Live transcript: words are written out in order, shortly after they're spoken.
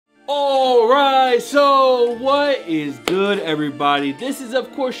Alright, so what is good, everybody? This is,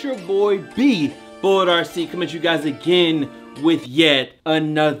 of course, your boy B, Bullet RC, coming at you guys again with yet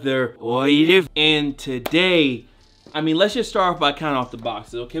another Oitive. And today, let's just start off by counting off the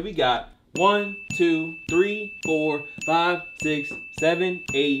boxes, okay? We got 1, 2, 3, 4, 5, 6, 7,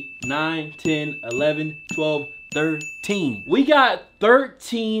 8, 9, 10, 11, 12, 13. We got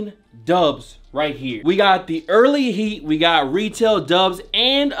 13 dubs right here. We got the early heat, we got retail dubs,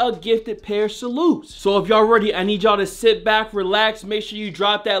 and a gifted pair salutes. So if y'all ready, I need y'all to sit back, relax, make sure you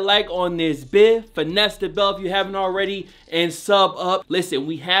drop that like on this bit, finesse the bell if you haven't already, and sub up. Listen,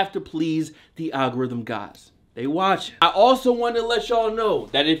 we have to please the algorithm guys. They watch. I also wanted to let y'all know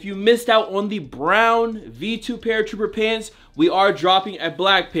that if you missed out on the brown V2 paratrooper pants, we are dropping a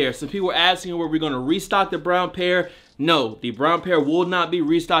black pair. Some people were asking were we going to restock the brown pair. No, the brown pair will not be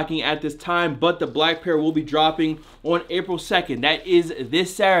restocking at this time, but the black pair will be dropping on April 2nd. That is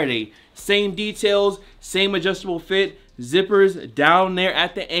this Saturday. Same details, same adjustable fit, zippers down there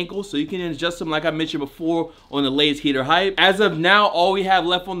at the ankle, so you can adjust them like I mentioned before on the latest heater hype. As of now, all we have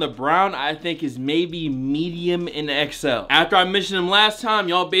left on the brown, I think, is maybe medium and XL. After I mentioned them last time,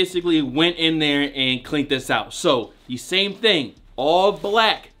 y'all basically went in there and cleaned this out. So the same thing, all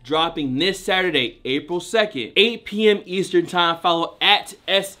black, dropping this Saturday, April 2nd, 8 p.m. Eastern time. Follow at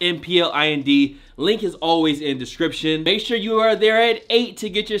SMPLIND. Link is always in description. Make sure you are there at 8 to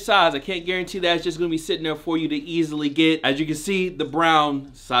get your size. I can't guarantee that it's just gonna be sitting there for you to easily get. As you can see, the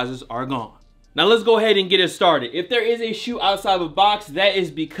brown sizes are gone. Now let's go ahead and get it started. If there is a shoe outside of a box, that is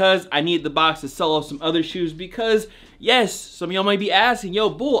because I need the box to sell off some other shoes, because yes, some of y'all might be asking, yo,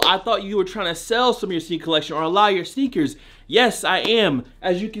 Bull, I thought you were trying to sell some of your sneaker collection or a lot of your sneakers. Yes, I am.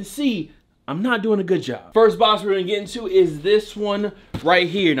 As you can see, I'm not doing a good job. First box we're gonna get into is this one right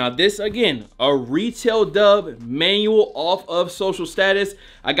here. Now this, again, a retail dub manual off of Social Status.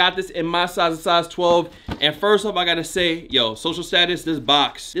 I got this in my size 12. And first off, I gotta say, yo, Social Status, this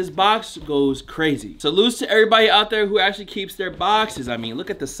box goes crazy. Salutes to everybody out there who actually keeps their boxes. Look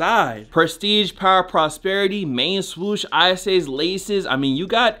at the side. Prestige, Power, Prosperity, main swoosh, ISAs, laces. You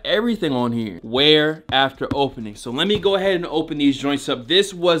got everything on here. Wear after opening. So let me go ahead and open these joints up.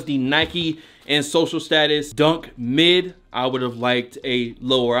 This was the Nike and Social Status Dunk mid. I would have liked a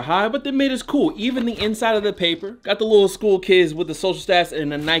low or a high, but the mid is cool. Even the inside of the paper got the little school kids with the Social Status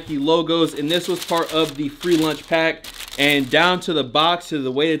and the Nike logos, and this was part of the free lunch pack. And down to the box, to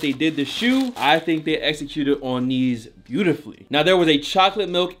the way that they did the shoe, I think they executed on these beautifully. Now there was a chocolate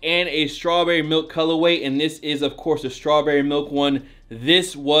milk and a strawberry milk colorway, and this is of course the strawberry milk one.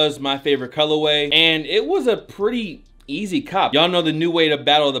 This was my favorite colorway, and it was a pretty easy cop. Y'all know the new way to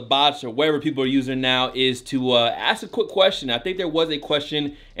battle the bots or whatever people are using now is to ask a quick question. I think there was a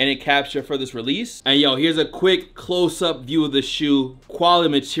question and a capture for this release. And yo, here's a quick close-up view of the shoe. Quality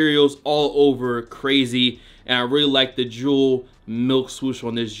materials all over, crazy. And I really like the jewel milk swoosh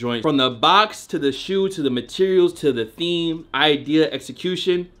on this joint. From the box to the shoe to the materials to the theme, idea,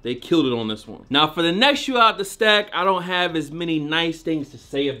 execution, they killed it on this one. Now for the next shoe out the stack, I don't have as many nice things to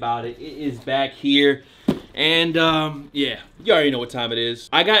say about it. It is back here. And yeah, you already know what time it is.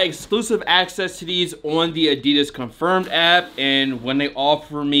 I got exclusive access to these on the Adidas Confirmed app, and when they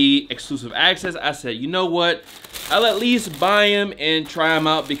offer me exclusive access, I said, you know what, I'll at least buy them and try them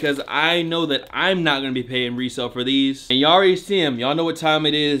out, because I know that I'm not gonna be paying resale for these. And y'all already see them. Y'all know what time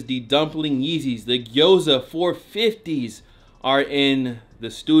it is. The Dumpling Yeezys, the Gyoza 450s are in the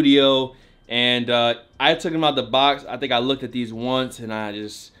studio, and I took them out the box. I think I looked at these once and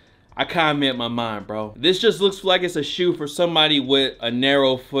I kind of made up my mind, bro. This just looks like it's a shoe for somebody with a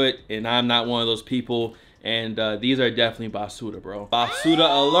narrow foot, and I'm not one of those people. And these are definitely Basuda, bro. Basuda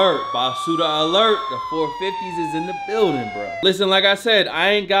alert, Basuda alert. The 450s is in the building, bro. Listen, like I said,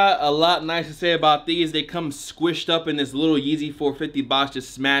 I ain't got a lot nice to say about these. They come squished up in this little Yeezy 450 box,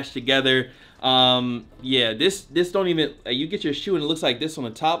 just smashed together. Yeah, this don't even, you get your shoe and it looks like this on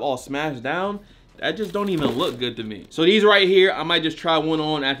the top, all smashed down. That just don't even look good to me. So these right here, I might just try one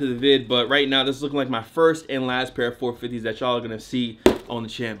on after the vid, but right now this is looking like my first and last pair of 450s that y'all are gonna see on the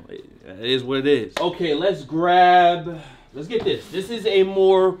channel. It is what it is. Okay, let's get this. This is a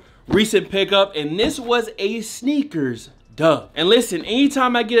more recent pickup, and this was a sneakers dub. And listen,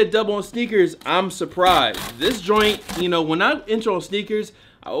 anytime I get a dub on sneakers, I'm surprised. This joint, you know, when I enter on sneakers,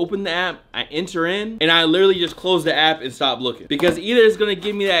 I open the app, I enter in, and I literally just close the app and stop looking. Because either it's gonna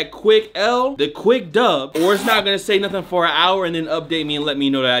give me that quick L, the quick dub, or it's not gonna say nothing for an hour and then update me and let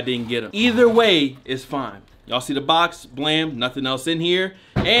me know that I didn't get them. Either way is fine. Y'all see the box, blam, nothing else in here.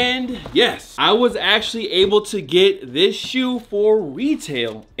 And yes, I was actually able to get this shoe for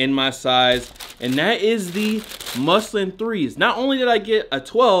retail in my size, and that is the Muslin 3s. Not only did I get a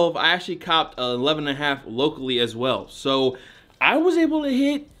 12, I actually copped an 11.5 locally as well. So I was able to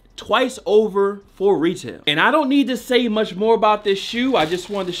hit twice over for retail. And I don't need to say much more about this shoe. I just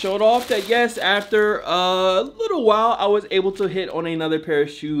wanted to show it off that yes, after a little while, I was able to hit on another pair of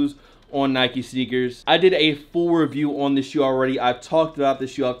shoes on Nike sneakers. I did a full review on this shoe already. I've talked about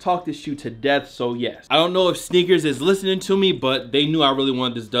this shoe. I've talked this shoe to death, so yes. I don't know if Sneakers is listening to me, but they knew I really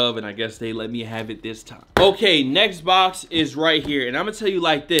wanted this dub, and I guess they let me have it this time. Okay, next box is right here, and I'm gonna tell you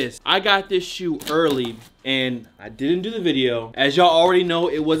like this. I got this shoe early, and I didn't do the video. As y'all already know,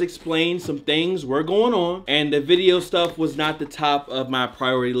 it was explained, some things were going on, and the video stuff was not the top of my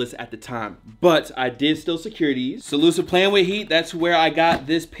priority list at the time. But I did still secure these. Salusa Playing With Heat, that's where I got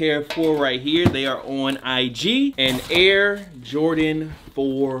this pair for right here. They are on IG, and Air Jordan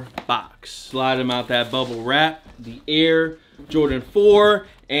 4 box. Slide them out that bubble wrap, the Air Jordan 4,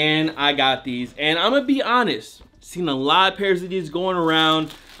 and I got these. And I'm gonna be honest, seen a lot of pairs of these going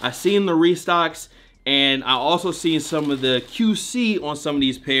around. I seen the restocks, and I also seen some of the QC on some of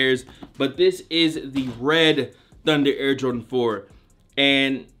these pairs, but this is the red Thunder Air Jordan 4.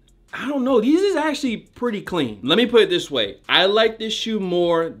 And I don't know, these is actually pretty clean. Let me put it this way. I like this shoe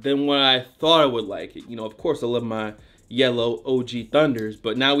more than what I thought I would like it. You know, of course I love my yellow OG Thunders,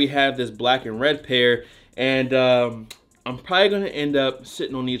 but now we have this black and red pair, and I'm probably gonna end up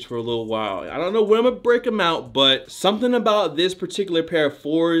sitting on these for a little while. I don't know when I'm gonna break them out, but something about this particular pair of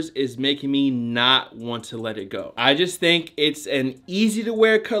 4s is making me not want to let it go. I just think it's an easy to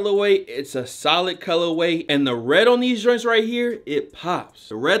wear colorway. It's a solid colorway, and the red on these joints right here, it pops.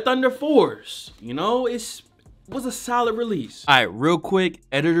 The Red Thunder 4s, you know, was a solid release. All right, real quick,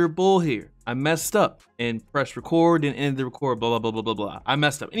 Editor Bull here. I messed up and pressed record and ended the record, blah, blah, blah, blah, blah, blah. I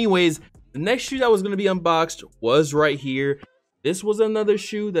messed up. Anyways, the next shoe that was going to be unboxed was right here. This was another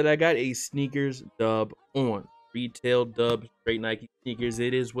shoe that I got a sneakers dub on. Retail dub, straight Nike sneakers.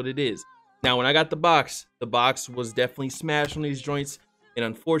 It is what it is. Now, when I got the box was definitely smashed on these joints. And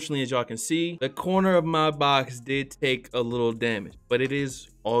unfortunately, as y'all can see, the corner of my box did take a little damage, but it is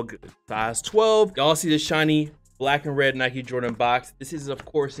all good. Size 12. Y'all see the shiny black and red Nike Jordan box. This is, of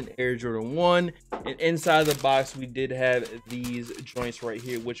course, an Air Jordan 1. And inside the box, we did have these joints right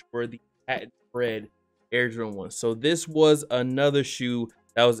here, which were the patent red Air Jordan 1. So this was another shoe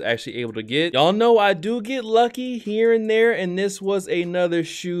that I was actually able to get. Y'all know I do get lucky here and there, and this was another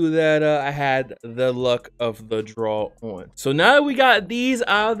shoe that I had the luck of the draw on. So now that we got these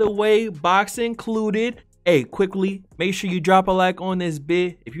out of the way, box included, hey, quickly, make sure you drop a like on this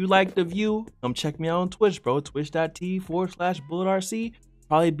bit. If you like the view, come check me out on Twitch, bro. Twitch.tv/BulletRC.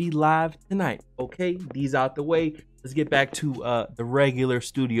 Probably be live tonight. Okay, these out the way. Let's get back to the regular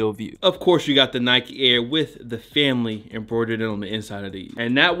studio view. Of course, you got the Nike Air with the family embroidered in on the inside of these.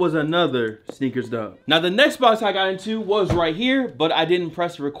 And that was another sneakers dub. Now, the next box I got into was right here, but I didn't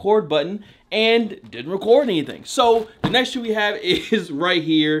press the record button and didn't record anything. So the next shoe we have is right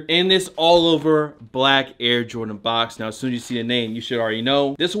here in this all over black Air Jordan box. Now, as soon as you see the name, you should already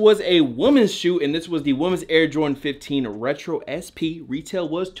know. This was a women's shoe, and this was the women's Air Jordan 15 Retro SP. Retail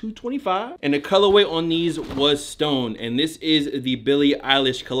was $225, and the colorway on these was stone, and this is the Billie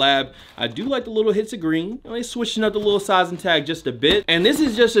Eilish collab. I do like the little hits of green. They switching up the little size and tag just a bit, and this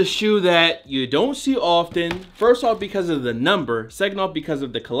is just a shoe that you don't see often. First off, because of the number. Second off, because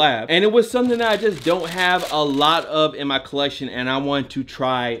of the collab, and it was something that I just don't have a lot of in my collection, and I want to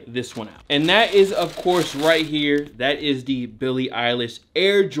try this one out. And that is, of course, right here. That is the Billie Eilish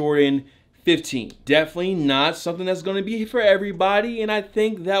Air Jordan 15. Definitely not something that's going to be for everybody, and I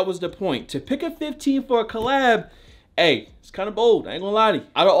think that was the point. To pick a 15 for a collab, hey, it's kind of bold. I ain't gonna lie to you.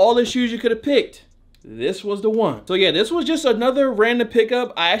 Out of all the shoes you could have picked, this was the one. So yeah, this was just another random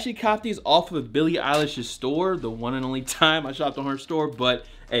pickup. I actually copped these off of Billie Eilish's store, the one and only time I shopped on her store, but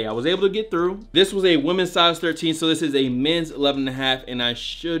hey, I was able to get through. This was a women's size 13, so this is a men's 11.5, and I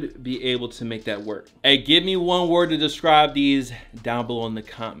should be able to make that work. Hey, give me one word to describe these down below in the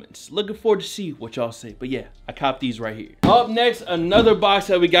comments. Looking forward to see what y'all say, but yeah, I copped these right here. Up next, another box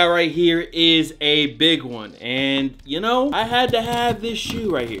that we got right here is a big one, and you know, I had to have this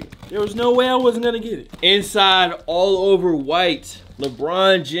shoe right here. There was no way I wasn't gonna get it. Inside, all over white,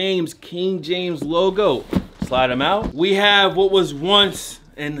 LeBron James, King James logo. Slide them out. We have what was once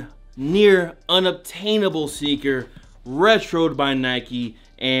an near unobtainable sneaker, retroed by Nike,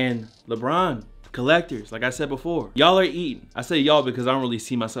 and LeBron collectors. Like I said before, y'all are eating. I say y'all because I don't really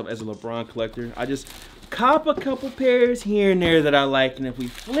see myself as a LeBron collector. I just cop a couple pairs here and there that I like, and if we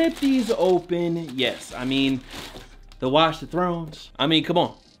flip these open, yes, I mean, the Watch the Thrones. I mean, come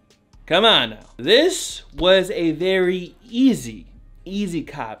on now. This was a very easy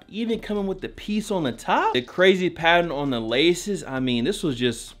cop, even coming with the piece on the top, the crazy pattern on the laces. I mean, this was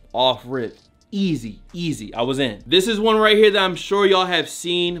just off rip. Easy, I was in. This is one right here that I'm sure y'all have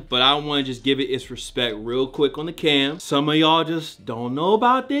seen, but I want to just give it its respect real quick on the cam. Some of y'all just don't know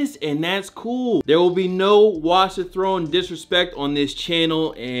about this, and that's cool. There will be no Watch the Throne disrespect on this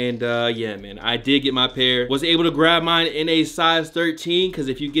channel, and yeah, man, I did get my pair. Was able to grab mine in a size 13, because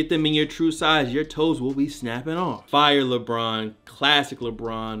if you get them in your true size, your toes will be snapping off. Fire LeBron, classic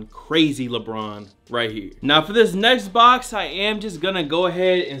LeBron, crazy LeBron right here. Now for this next box, I am just gonna go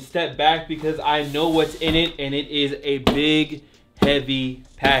ahead and step back because I know what's in it, and it is a big, heavy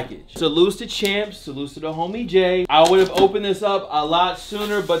package. Salutes to Champs, salutes to the homie Jay. I would have opened this up a lot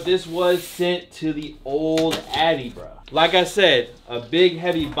sooner, but this was sent to the old Addy, bro. Like I said, a big,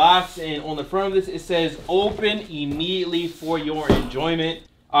 heavy box, and on the front of this, it says, open immediately for your enjoyment.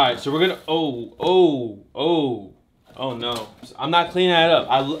 All right, so we're gonna, oh no, I'm not cleaning that up.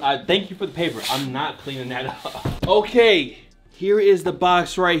 I thank you for the paper. I'm not cleaning that up. Okay, here is the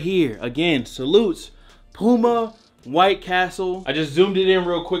box right here. Again, salutes, Puma, White Castle. I just zoomed it in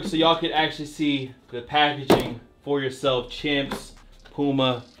real quick so y'all could actually see the packaging for yourself. Champs,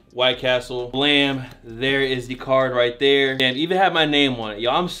 Puma, White Castle, blam, there is the card right there. And even have my name on it. Yo,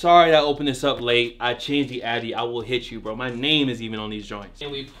 I'm sorry that I opened this up late. I changed the Addy. I will hit you, bro. My name is even on these joints.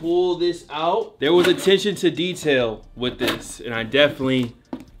 And we pull this out. There was attention to detail with this, and I definitely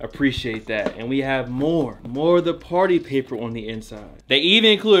appreciate that. And we have more of the party paper on the inside. They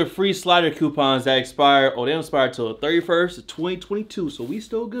even included free slider coupons that expire, oh, they don't expire until the 31st of 2022, so we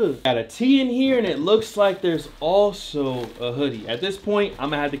still good. Got a tee in here, and it looks like there's also a hoodie. At this point,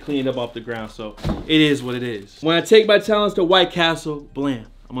 I'm gonna have to clean it up off the ground, so it is what it is. When I take my talents to White Castle, blam,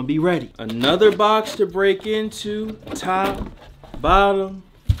 I'm gonna be ready. Another box to break into, top, bottom,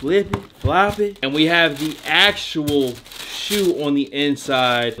 flip it, flop it. And we have the actual shoe on the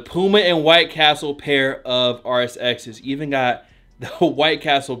inside. The Puma and White Castle pair of RSXs. Even got the White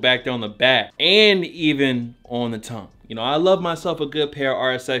Castle back there on the back and even on the tongue. You know, I love myself a good pair of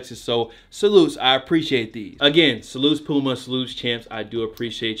RSXs, so salutes, I appreciate these. Again, salutes Puma, salutes Champs, I do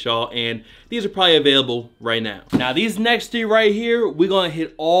appreciate y'all, and these are probably available right now. Now these next three right here, we're gonna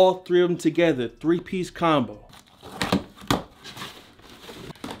hit all three of them together, three-piece combo.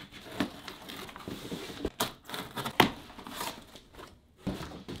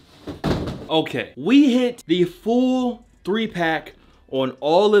 Okay, we hit the full 3-pack on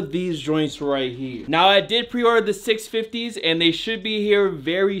all of these joints right here. Now I did pre-order the 650s and they should be here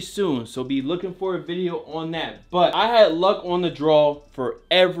very soon, so be looking for a video on that. But I had luck on the draw for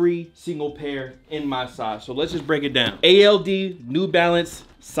every single pair in my size, so let's just break it down. ALD New Balance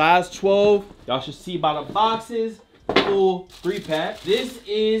size 12. Y'all should see by the boxes, full 3-pack. This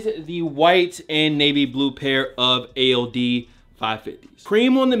is the white and navy blue pair of ALD 550s.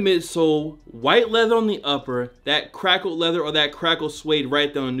 Cream on the midsole, white leather on the upper, that crackled leather or that crackled suede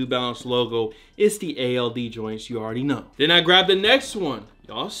right there on the New Balance logo. It's the ALD joints, you already know. Then I grabbed the next one.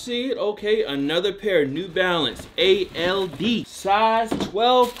 Y'all see it? Okay, another pair, New Balance ALD, size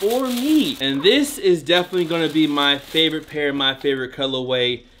 12 for me. And this is definitely gonna be my favorite pair, my favorite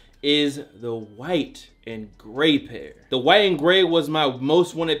colorway is the white and gray pair. The white and gray was my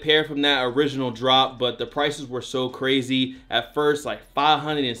most wanted pair from that original drop, but the prices were so crazy. At first, like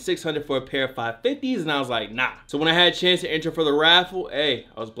 $500 and $600 for a pair of 550s, and I was like, nah. So when I had a chance to enter for the raffle, hey,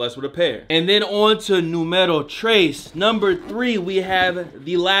 I was blessed with a pair. And then on to Numero Tres. Number 3, we have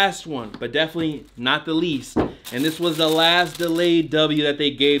the last one, but definitely not the least. And this was the last delayed W that they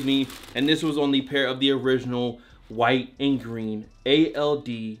gave me, and this was on the pair of the original white and green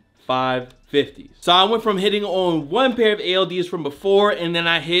ALD 550s. So I went from hitting on one pair of ALDs from before, and then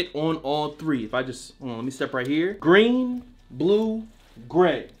I hit on all three. If I just, hold on, let me step right here. Green, blue,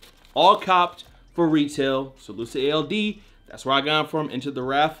 gray. All copped for retail. So Lucy ALD, that's where I got them from, into the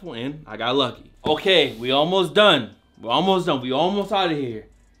raffle, and I got lucky. Okay, we almost done. We're almost done. We almost out of here.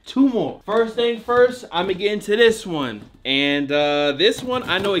 2 more. First thing first, I'm gonna get into this one. And this one,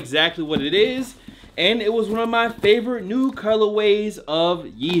 I know exactly what it is. And it was one of my favorite new colorways of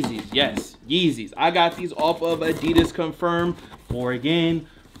Yeezys. Yes, Yeezys. I got these off of Adidas Confirm for, again,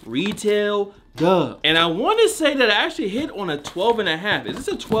 retail dub. And I want to say that I actually hit on a 12.5. Is this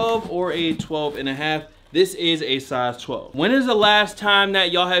a 12 or a 12.5? This is a size 12. When is the last time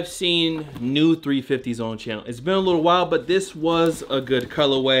that y'all have seen new 350s on channel? It's been a little while, but this was a good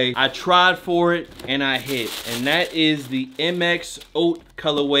colorway. I tried for it and I hit. And that is the MX Oat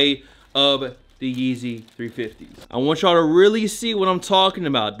colorway of the Yeezy 350s. I want y'all to really see what I'm talking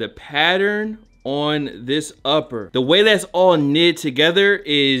about. The pattern on this upper, the way that's all knit together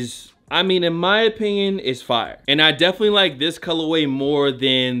is, I mean, in my opinion, is fire. And I definitely like this colorway more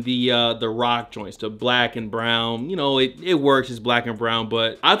than the rock joints, the black and brown. You know, it works as black and brown,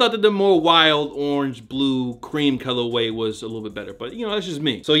 but I thought that the more wild orange, blue, cream colorway was a little bit better. But you know, that's just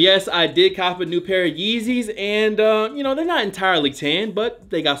me. So yes, I did cop a new pair of Yeezys, and you know, they're not entirely tan, but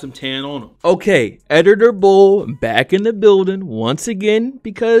they got some tan on them. Okay, Editor Bull back in the building once again,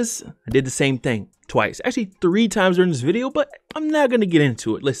 because I did the same thing twice, actually 3 times during this video, but I'm not gonna get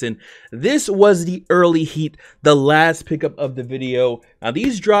into it. Listen, this was the early heat, the last pickup of the video. Now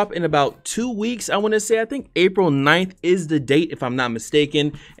these drop in about 2 weeks, I want to say. I think April 9th is the date, if I'm not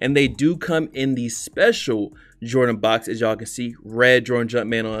mistaken, and they do come in the special Jordan box, as y'all can see. Red Jordan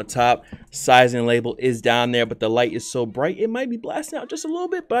Jumpman on the top, sizing label is down there, but the light is so bright it might be blasting out just a little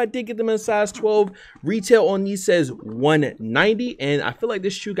bit. But I did get them in size 12. Retail on these says $190, and I feel like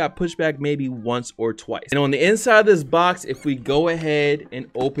this shoe got pushed back maybe once or twice. And on the inside of this box, if we go ahead and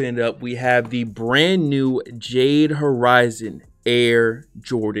open it up, we have the brand new Jade Horizon Air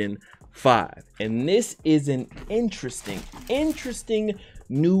Jordan 5, and this is an interesting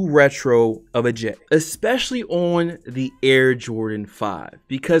new retro of a J, especially on the Air Jordan 5,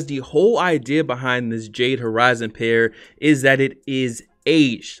 because the whole idea behind this Jade Horizon pair is that it is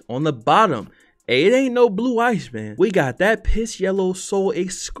aged. On the bottom, it ain't no blue ice, man. We got that piss yellow sole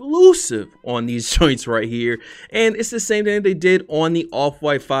exclusive on these joints right here, and it's the same thing they did on the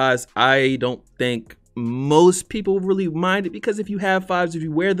Off-White 5s. I don't think most people really mind it, because if you have 5s, if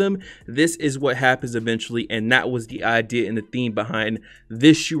you wear them, this is what happens eventually. And that was the idea and the theme behind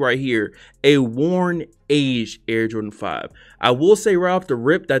this shoe right here, a worn aged Air Jordan 5. I will say right off the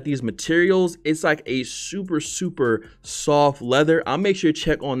rip that these materials, it's like a super soft leather. I'll make sure to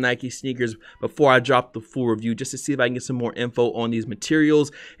check on Nike sneakers before I drop the full review, just to see if I can get some more info on these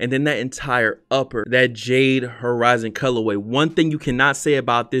materials. And then that entire upper, that Jade Horizon colorway. One thing you cannot say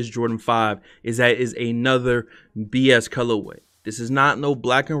about this Jordan 5 is that it is another BS colorway. This is not no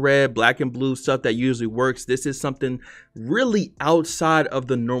black and red, black and blue stuff that usually works. This is something really outside of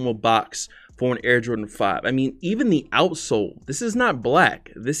the normal box for an Air Jordan 5. I mean, even the outsole, this is not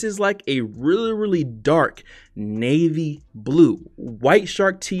black. This is like a really dark navy blue, white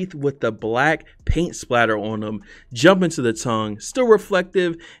shark teeth with the black paint splatter on them, jump into the tongue, still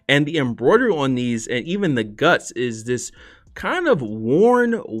reflective. And the embroidery on these and even the guts is this kind of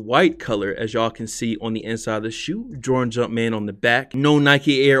worn white color, as y'all can see on the inside of the shoe. Jordan Jumpman on the back. No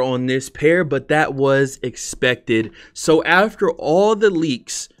Nike Air on this pair, but that was expected. So after all the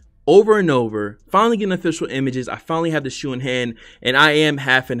leaks over and over, finally getting official images, I finally have the shoe in hand, and I am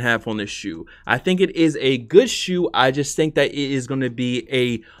half and half on this shoe. I think it is a good shoe. I just think that it is going to be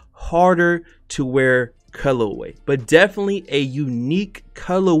a harder to wear colorway, but definitely a unique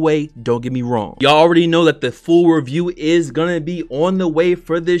colorway, don't get me wrong. Y'all already know that the full review is gonna be on the way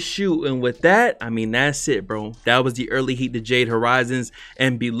for this shoe, and with that, I mean, that's it, bro. That was the early heat to Jade Horizons,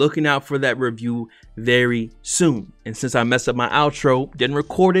 and be looking out for that review very soon. And since I messed up my outro, didn't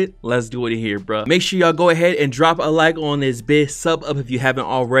record it, let's do it here, bro. Make sure y'all go ahead and drop a like on this bit, sub up if you haven't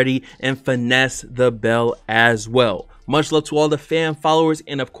already, and finesse the bell as well. Much love to all the fan followers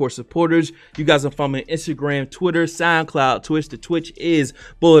and of course supporters. You guys can follow me on Instagram, Twitter, SoundCloud, Twitch. The Twitch is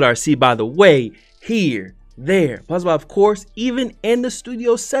Bullet RC, by the way. Here, there, plus of course, even in the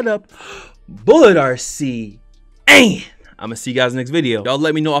studio setup, Bullet RC. And I'm gonna see you guys in the next video. Y'all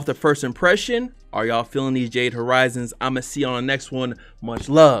let me know off the first impression. Are y'all feeling these Jade Horizons? I'm gonna see you on the next one. Much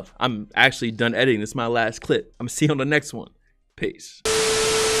love. I'm actually done editing. This is my last clip. I'm gonna see you on the next one. Peace.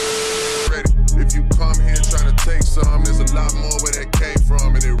 If you come here trying to take some, there's a lot more where that came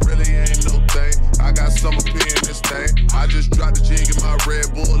from, and it really ain't